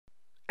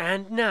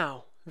And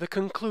now, the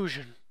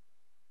conclusion.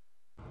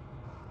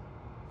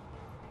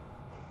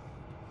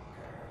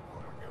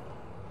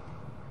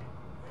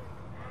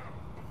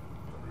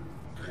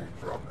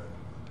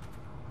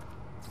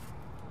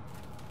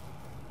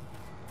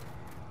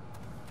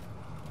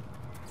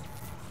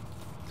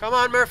 Come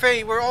on,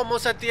 Murphy, we're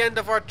almost at the end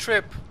of our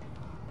trip.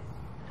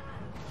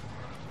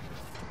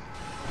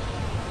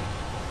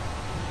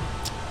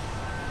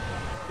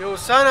 You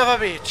son of a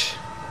bitch.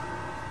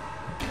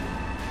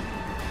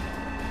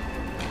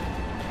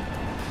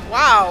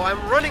 Wow,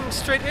 I'm running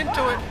straight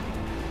into it.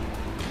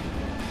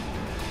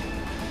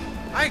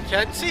 I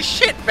can't see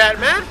shit,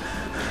 Batman.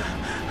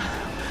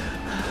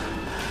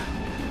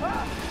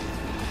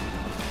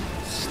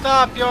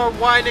 Stop your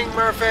whining,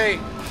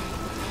 Murphy.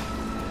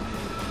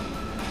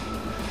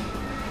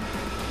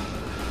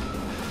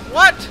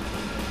 What?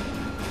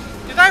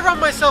 Did I run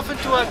myself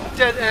into a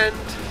dead end?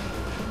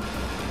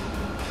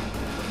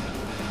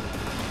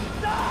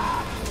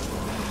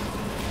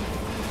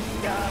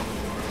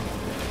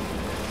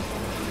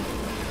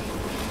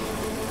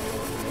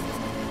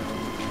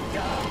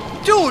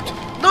 Dude,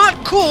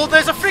 not cool.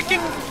 There's a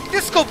freaking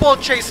disco ball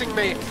chasing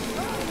me.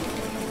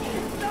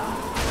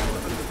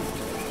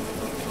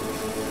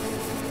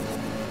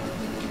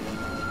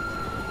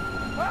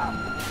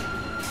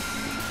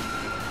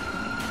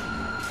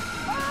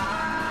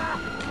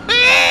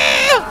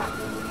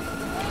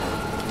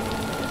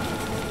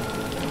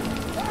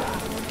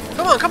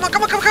 Come on, come on,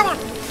 come on, come on!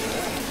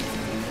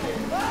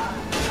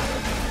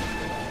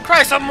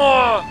 Cry some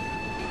more!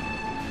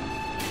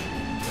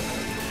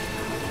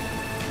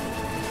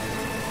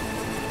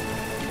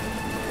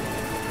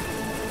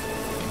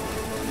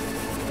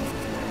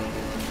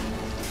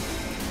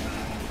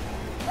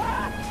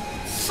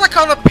 Suck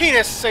on a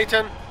penis,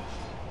 Satan!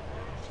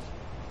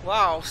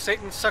 Wow,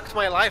 Satan sucked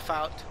my life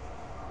out.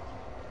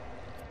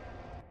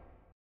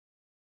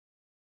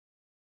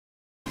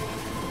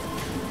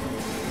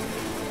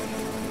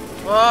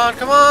 Come on,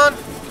 come on!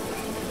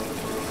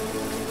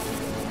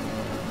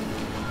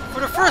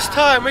 For the first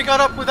time, we got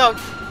up without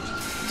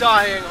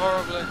dying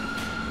horribly.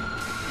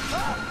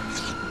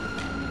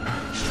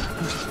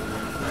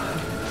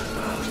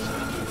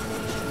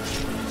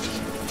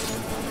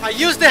 I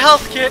used the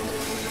health kit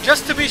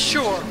just to be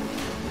sure.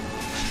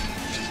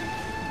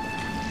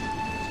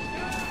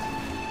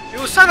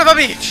 You son of a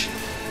bitch!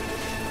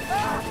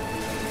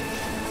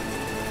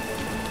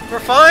 We're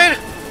fine.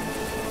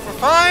 We're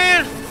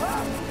fine.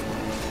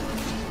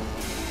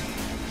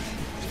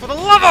 For the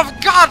love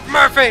of God,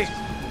 Murphy!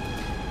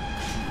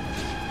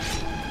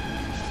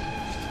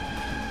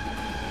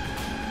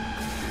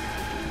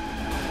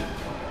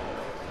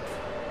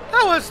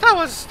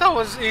 That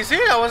was easy.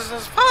 That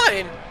was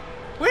fine.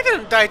 We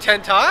didn't die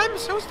 10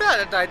 times. Who's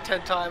that died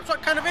 10 times?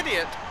 What kind of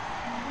idiot?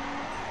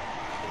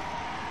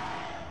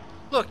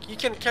 Look, you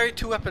can carry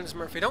 2 weapons,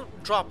 Murphy.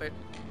 Don't drop it.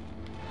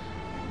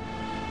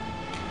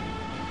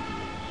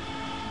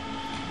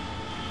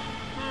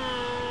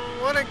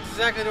 What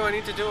exactly do I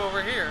need to do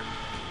over here?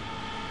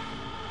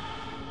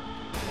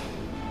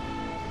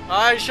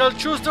 I shall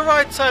choose the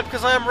right side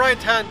because I am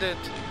right-handed.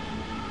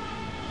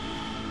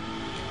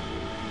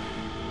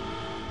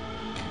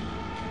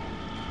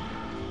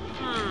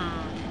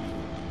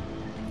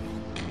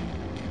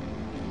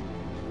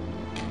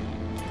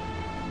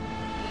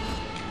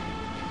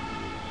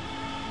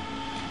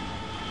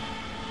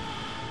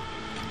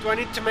 Do I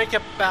need to make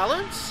a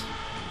balance?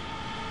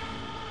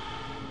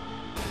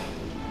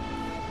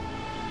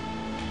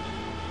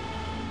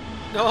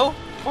 No?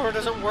 Corner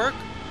doesn't work?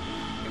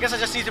 I guess I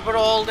just need to put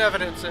all the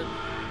evidence in.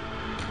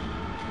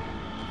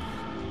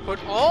 Put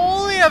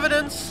all the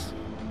evidence!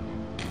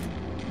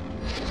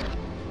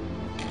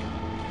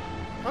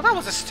 Well, that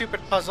was a stupid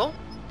puzzle.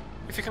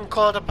 If you can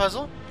call it a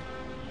puzzle.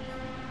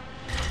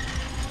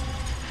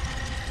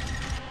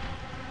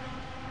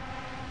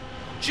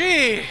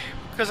 Gee!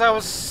 Because I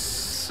was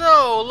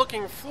so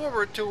looking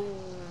forward to...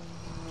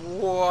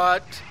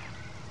 What?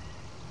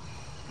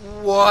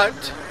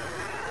 What?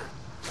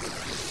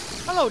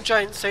 Hello,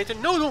 giant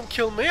Satan. No, don't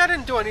kill me. I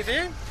didn't do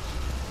anything.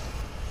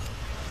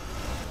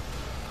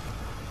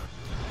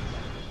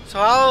 So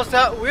how's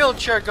that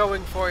wheelchair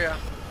going for you?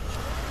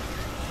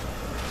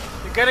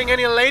 You getting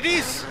any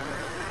ladies?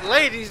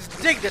 Ladies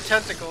dig the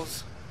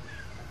tentacles.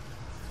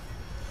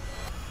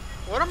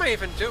 What am I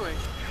even doing?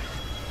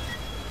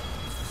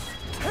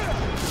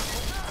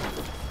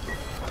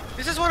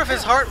 This is one of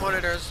his heart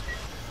monitors.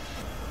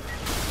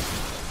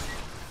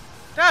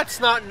 That's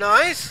not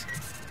nice.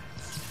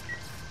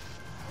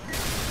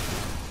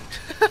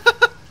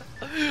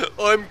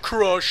 I'm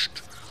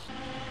crushed.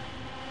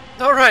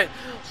 Alright,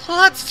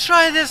 let's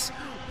try this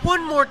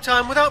one more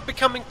time without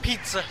becoming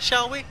pizza,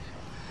 shall we?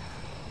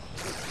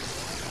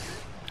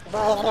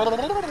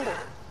 Oh,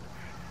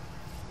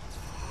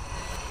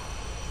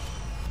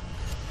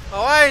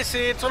 I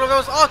see. It's one of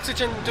those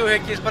oxygen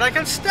doohickeys, but I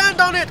can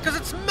stand on it because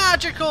it's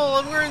magical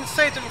and we're in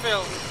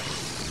Satanville.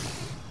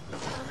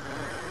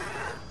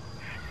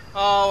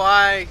 Oh,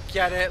 I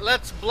get it.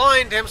 Let's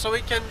blind him so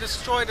we can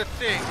destroy the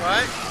thing,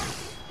 right?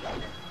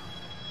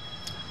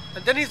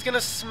 And then he's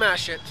gonna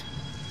smash it.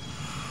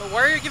 But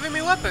why are you giving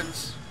me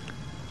weapons?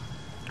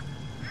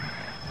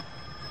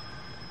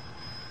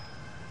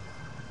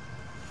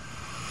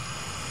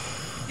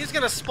 He's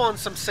gonna spawn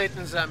some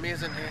Satans at me,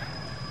 isn't he?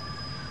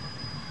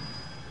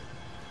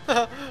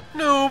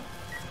 Noob!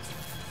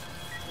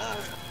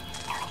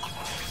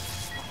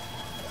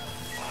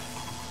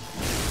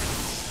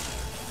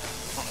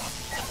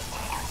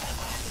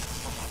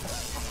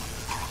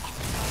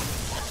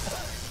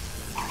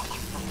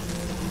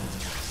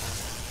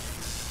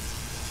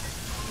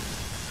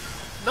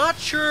 Not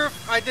sure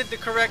if I did the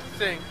correct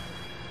thing.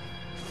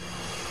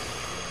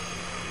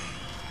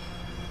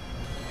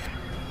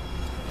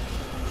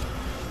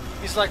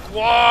 He's like,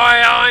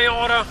 why I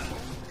oughta?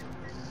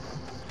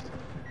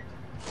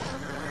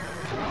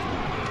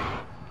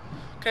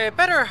 Okay,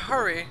 better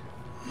hurry.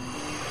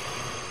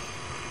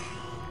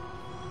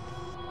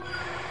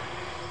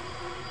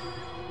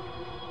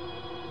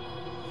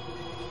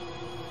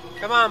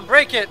 Come on,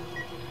 break it!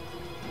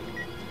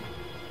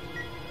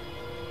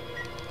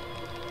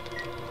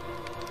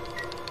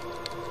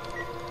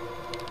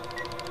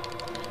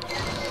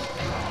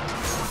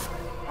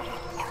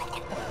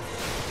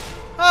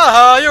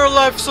 Haha, your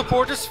life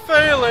support is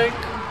failing.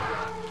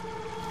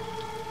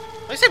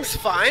 He seems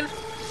fine.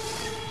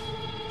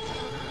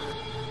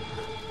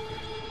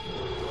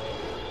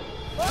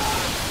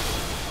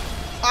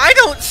 I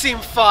don't seem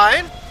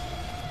fine.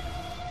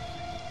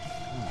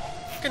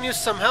 Can use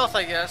some health,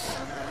 I guess.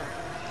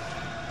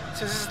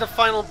 Since this is the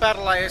final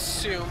battle, I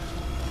assume.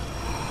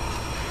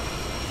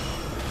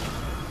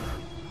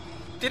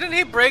 Didn't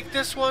he break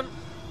this one?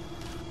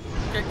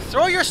 Okay,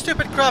 throw your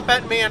stupid crap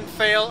at me and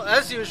fail,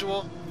 as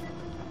usual.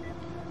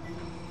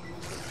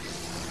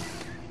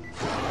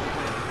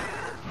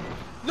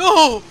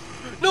 No!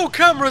 No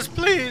cameras,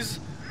 please!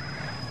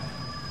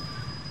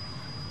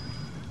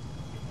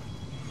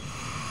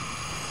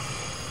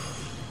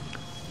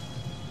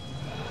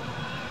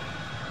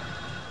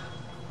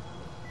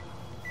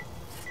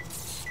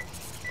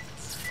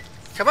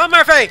 Come on,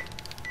 Murphy!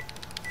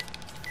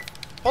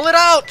 Pull it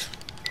out!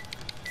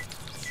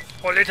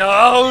 Pull it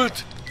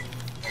out!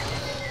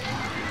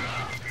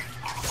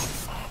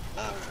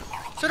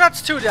 So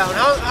that's 2 down.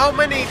 How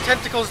many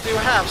tentacles do you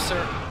have,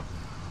 sir?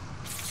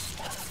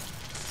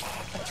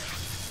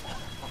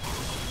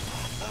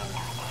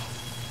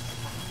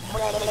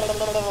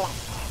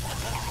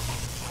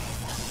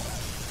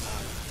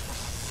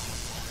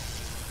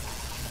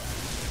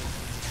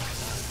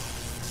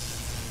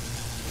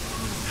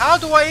 How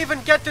do I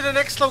even get to the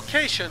next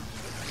location?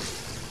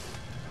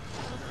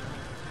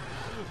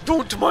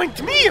 Don't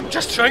mind me, I'm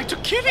just trying to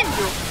killing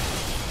you.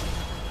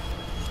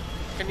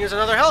 Can use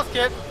another health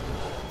kit.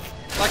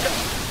 Like a...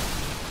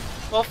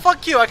 Well,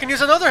 fuck you, I can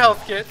use another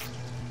health kit.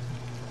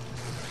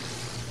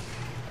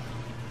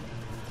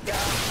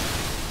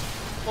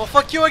 Well,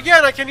 fuck you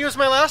again, I can use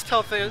my last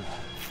health kit.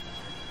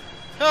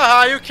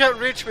 Haha, you can't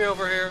reach me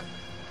over here.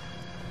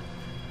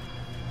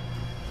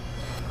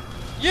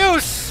 You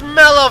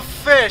smell of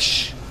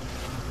fish!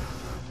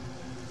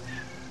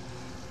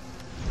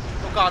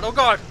 Oh god, oh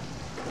god!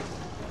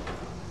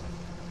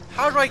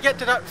 How do I get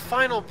to that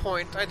final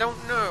point? I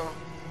don't know.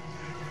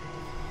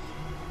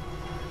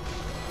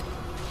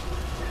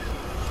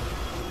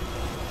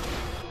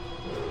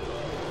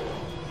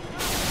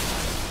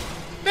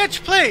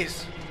 Bitch,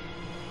 please!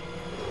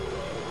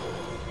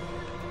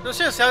 No,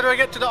 seriously, how do I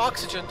get to the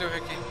oxygen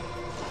doohickey?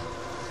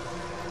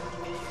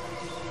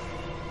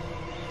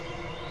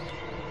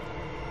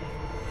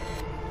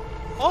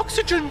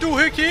 Oxygen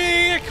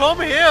doohickey,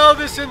 come here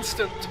this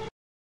instant.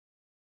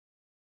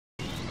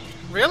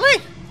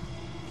 Really?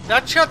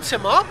 That shuts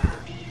him up?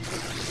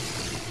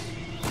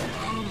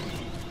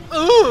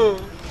 Ooh!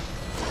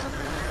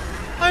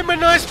 I'm a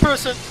nice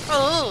person.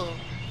 Oh.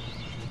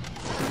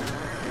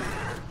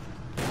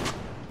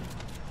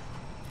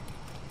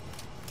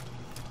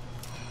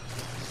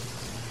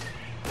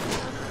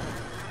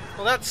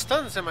 Well, that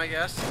stuns him, I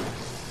guess.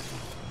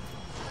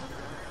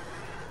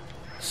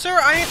 Sir,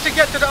 I need to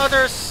get to the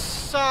other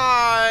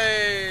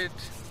side.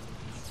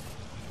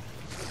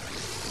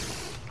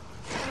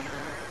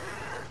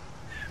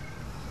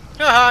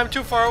 Haha, I'm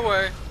too far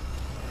away.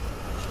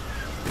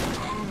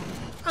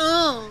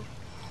 Oh.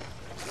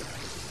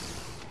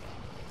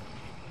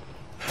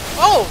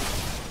 Oh!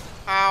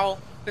 Ow.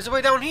 There's a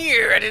way down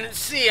here I didn't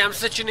see. I'm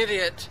such an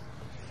idiot.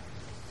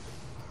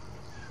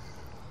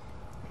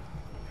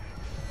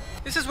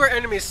 This is where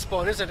enemies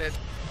spawn, isn't it?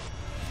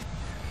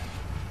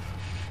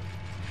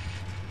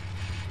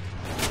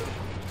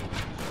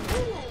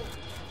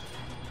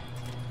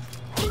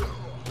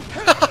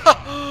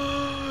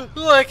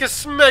 Like a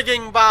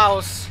smegging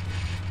boss.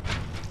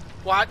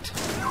 What?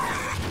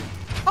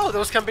 Oh,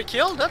 those can be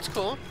killed? That's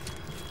cool.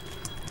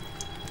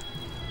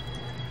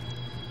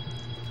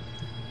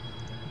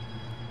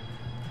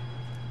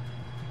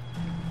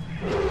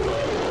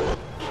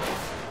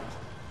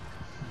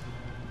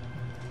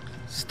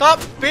 Stop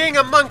being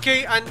a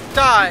monkey and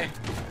die.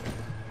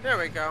 There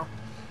we go.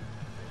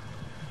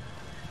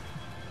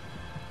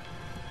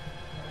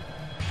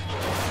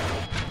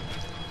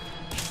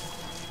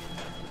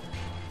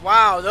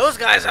 Wow, those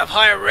guys have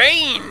high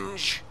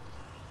range!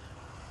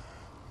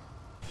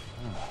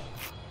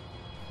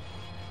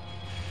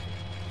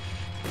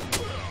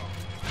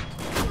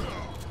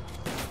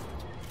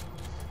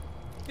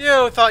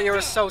 You thought you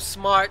were so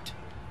smart.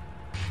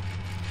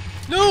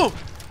 No!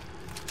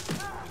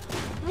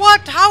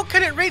 What? How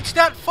can it reach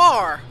that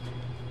far?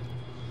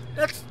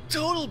 That's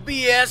total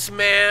BS,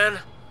 man.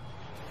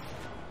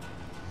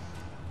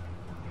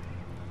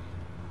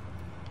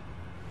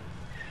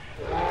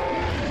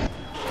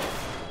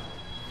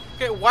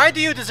 Okay, why do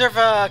you deserve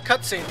a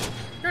cutscene?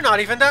 You're not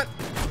even that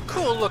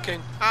cool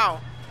looking. Ow.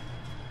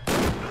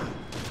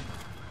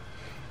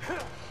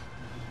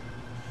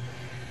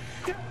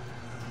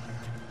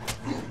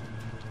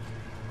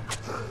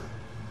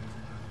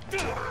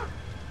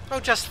 Oh,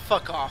 just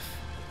fuck off.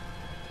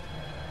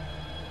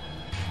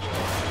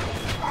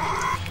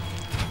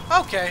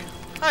 Okay,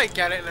 I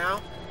get it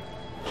now.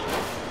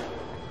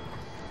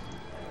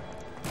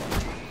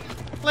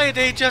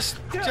 Lady, just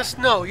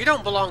no, you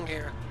don't belong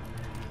here.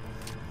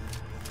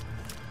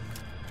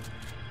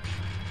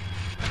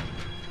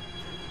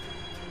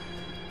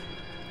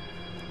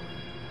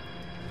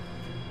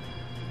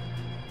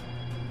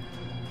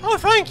 Oh,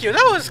 thank you.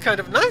 That was kind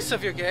of nice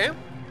of you, game.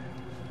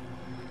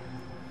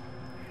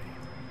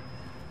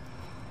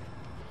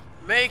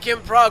 Making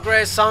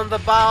progress on the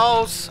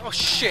bowels. Oh,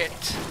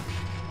 shit.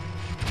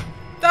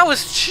 That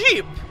was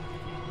cheap.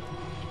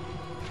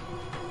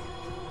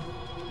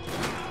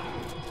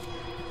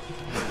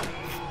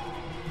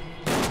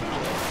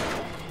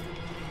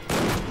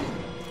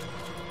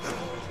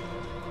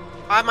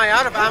 Am I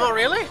out of ammo,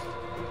 really?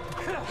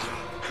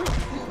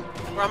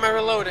 Or am I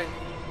reloading?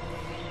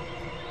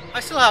 I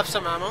still have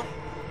some ammo.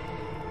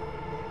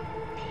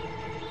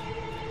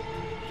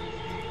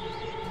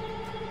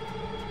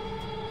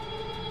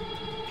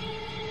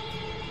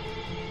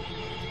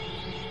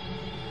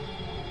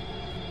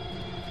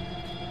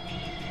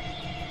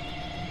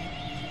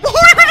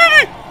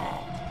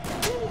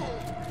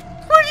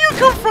 Where do you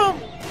come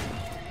from?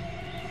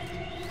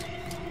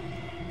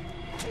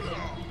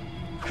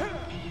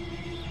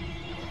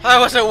 I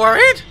wasn't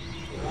worried.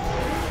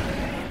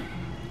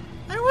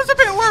 I was a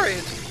bit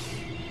worried.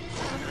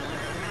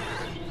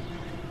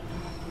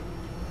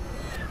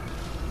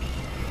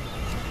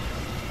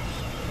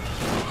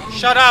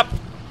 Shut up!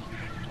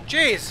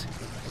 Jeez!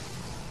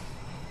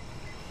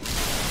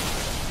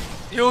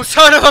 You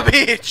son of a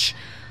bitch!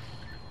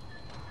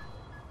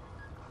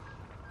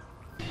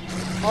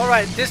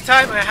 Alright, this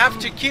time I have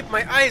to keep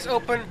my eyes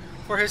open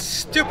for his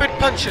stupid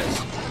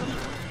punches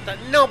that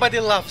nobody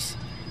loves,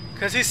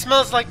 cause he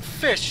smells like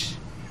fish.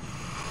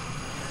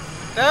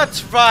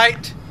 That's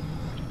right!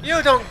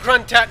 You don't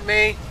grunt at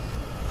me!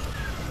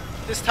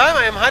 This time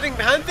I am hiding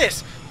behind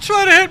this!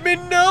 Try to hit me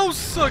now,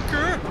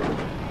 sucker!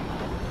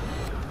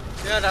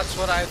 Yeah, that's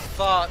what I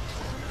thought.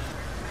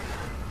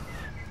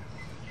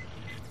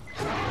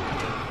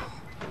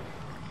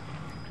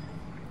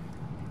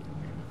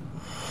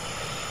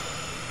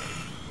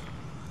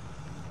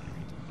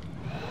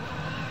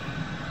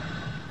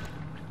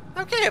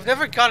 Okay, I've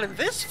never gotten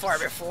this far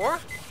before.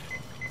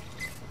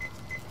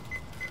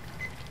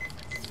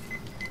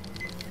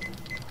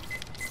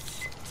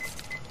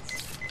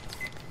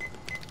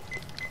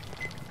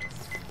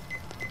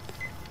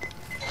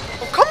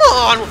 Oh, come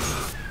on!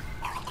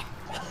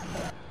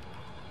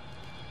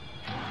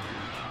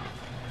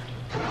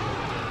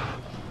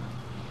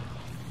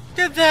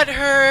 Did that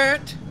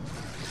hurt?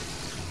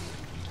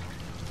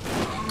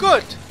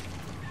 Good!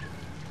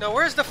 Now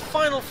where's the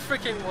final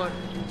freaking one?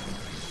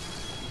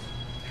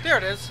 There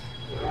it is.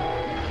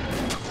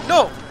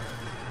 No!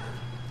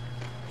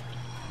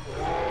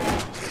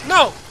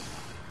 No!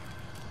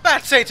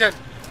 Bad Satan!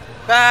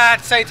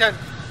 Bad Satan!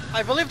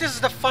 I believe this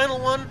is the final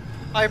one.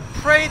 I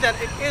pray that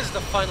it is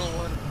the final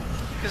one.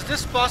 Because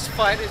this boss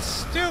fight is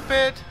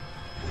stupid.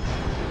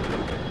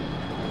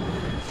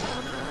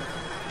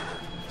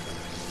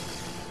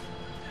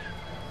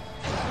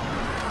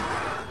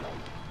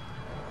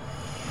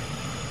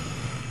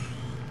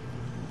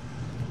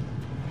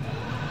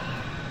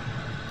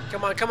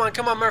 Come on, come on,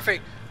 come on, Murphy!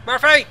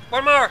 Murphy!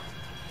 One more!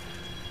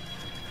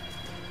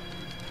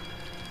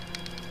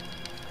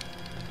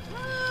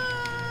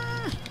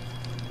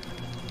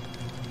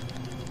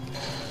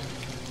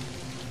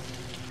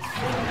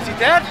 Is he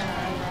dead?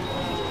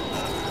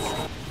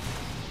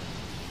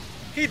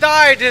 He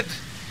died!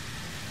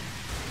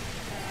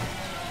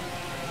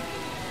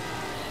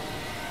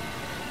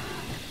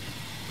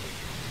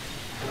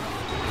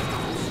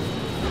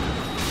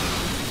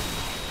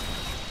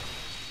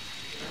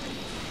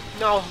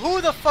 Now, who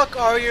the fuck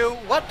are you?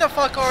 What the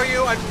fuck are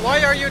you? And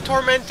why are you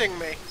tormenting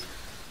me?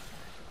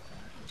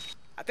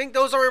 I think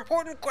those are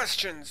important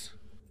questions.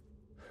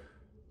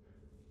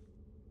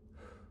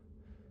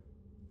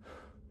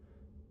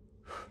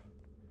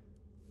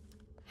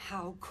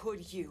 How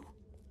could you?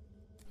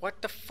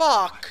 What the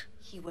fuck?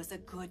 He was a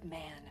good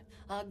man.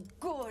 A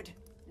good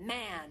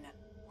man.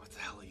 What the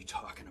hell are you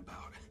talking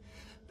about?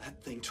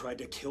 That thing tried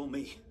to kill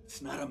me.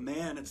 It's not a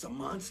man, it's a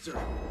monster.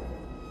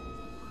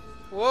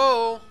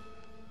 Whoa.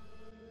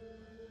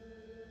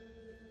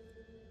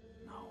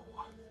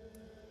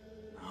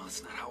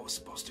 That's not how it was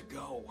supposed to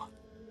go.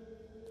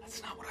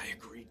 That's not what I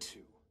agreed to.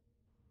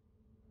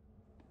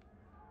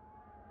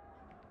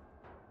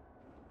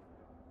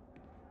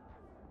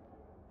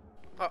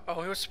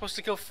 Uh-oh, he was supposed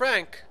to kill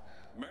Frank.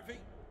 Murphy?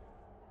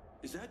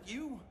 Is that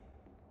you?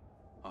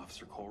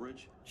 Officer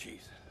Coleridge?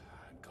 Jeez,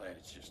 I'm glad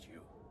it's just you.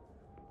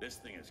 This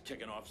thing is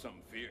kicking off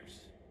something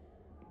fierce.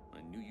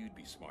 I knew you'd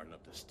be smart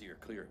enough to steer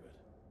clear of it.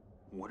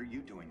 What are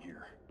you doing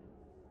here?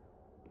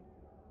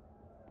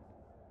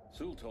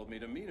 Sewell told me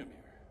to meet him here.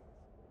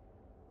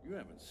 You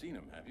haven't seen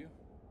him, have you?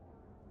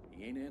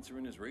 He ain't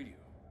answering his radio.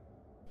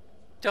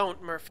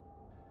 Don't, Murphy.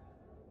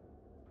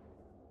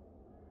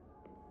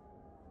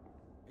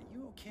 Are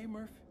you okay,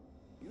 Murph?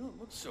 You don't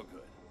look so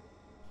good.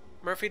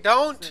 Murphy,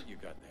 don't! What's that you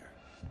got there?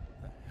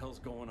 What the hell's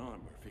going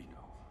on, Murphy?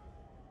 No.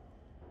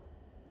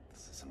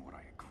 This isn't what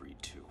I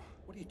agreed to.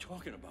 What are you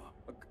talking about?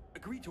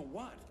 Agreed to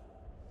what?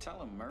 Tell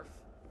him, Murph.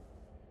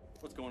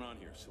 What's going on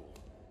here, Sewell?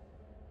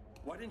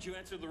 Why didn't you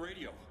answer the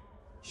radio?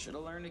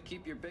 Should've learned to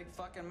keep your big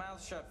fucking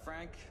mouth shut,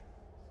 Frank.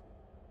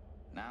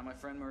 Now my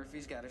friend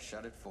Murphy's gotta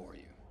shut it for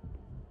you.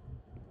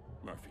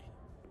 Murphy,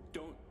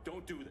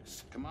 don't do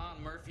this. Come on,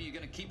 Murphy, you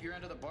gonna keep your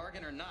end of the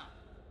bargain or not?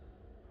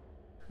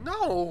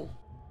 No!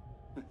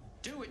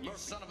 Do it, you Murphy,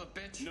 son of a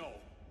bitch! No.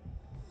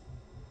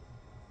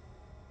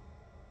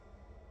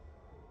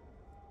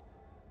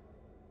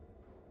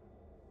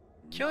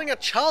 Killing a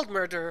child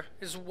murderer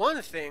is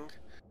one thing.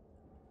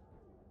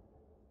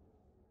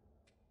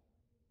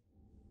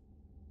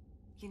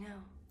 You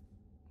know,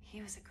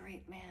 he was a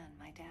great man,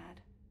 my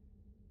dad.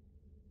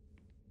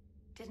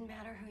 Didn't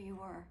matter who you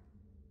were.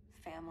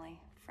 Family,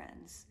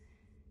 friends,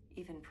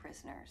 even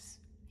prisoners.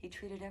 He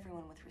treated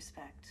everyone with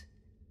respect.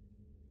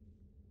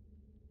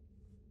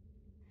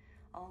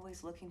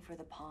 Always looking for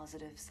the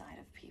positive side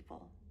of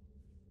people.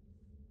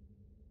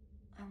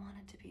 I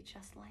wanted to be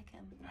just like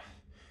him.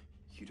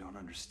 You don't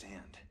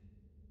understand.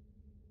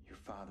 Your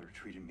father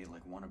treated me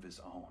like one of his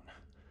own.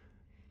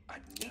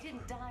 He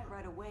didn't die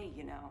right away,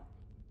 you know.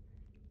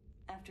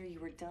 After you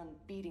were done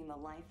beating the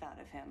life out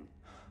of him,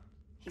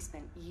 he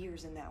spent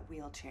years in that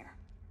wheelchair.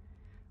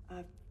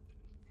 A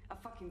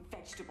fucking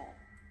vegetable.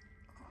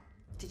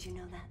 Did you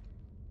know that?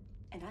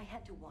 And I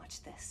had to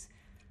watch this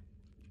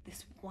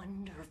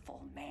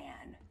wonderful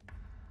man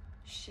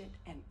shit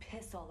and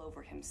piss all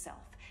over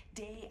himself,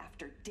 day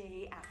after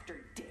day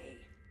after day.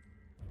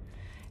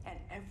 And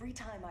every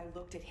time I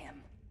looked at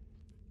him,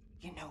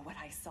 you know what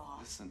I saw?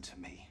 Listen to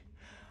me.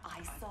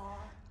 I saw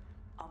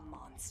a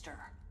monster.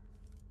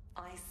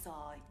 I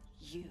saw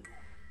you.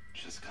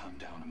 Just calm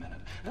down a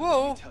minute.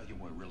 Whoa. Let me tell you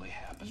what really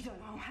happened. You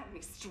don't know how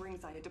many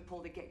strings I had to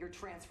pull to get your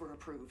transfer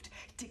approved,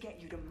 to get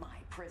you to my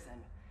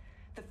prison.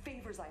 The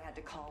favors I had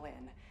to call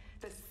in,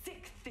 the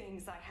sick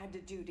things I had to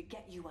do to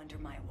get you under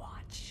my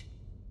watch.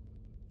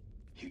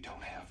 You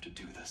don't have to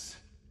do this.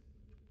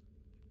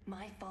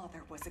 My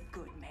father was a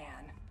good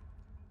man.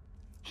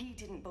 He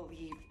didn't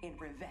believe in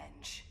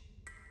revenge.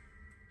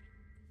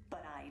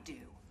 But I do.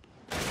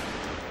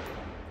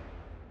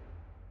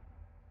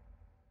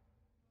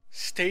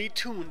 Stay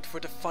tuned for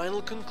the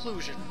final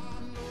conclusion.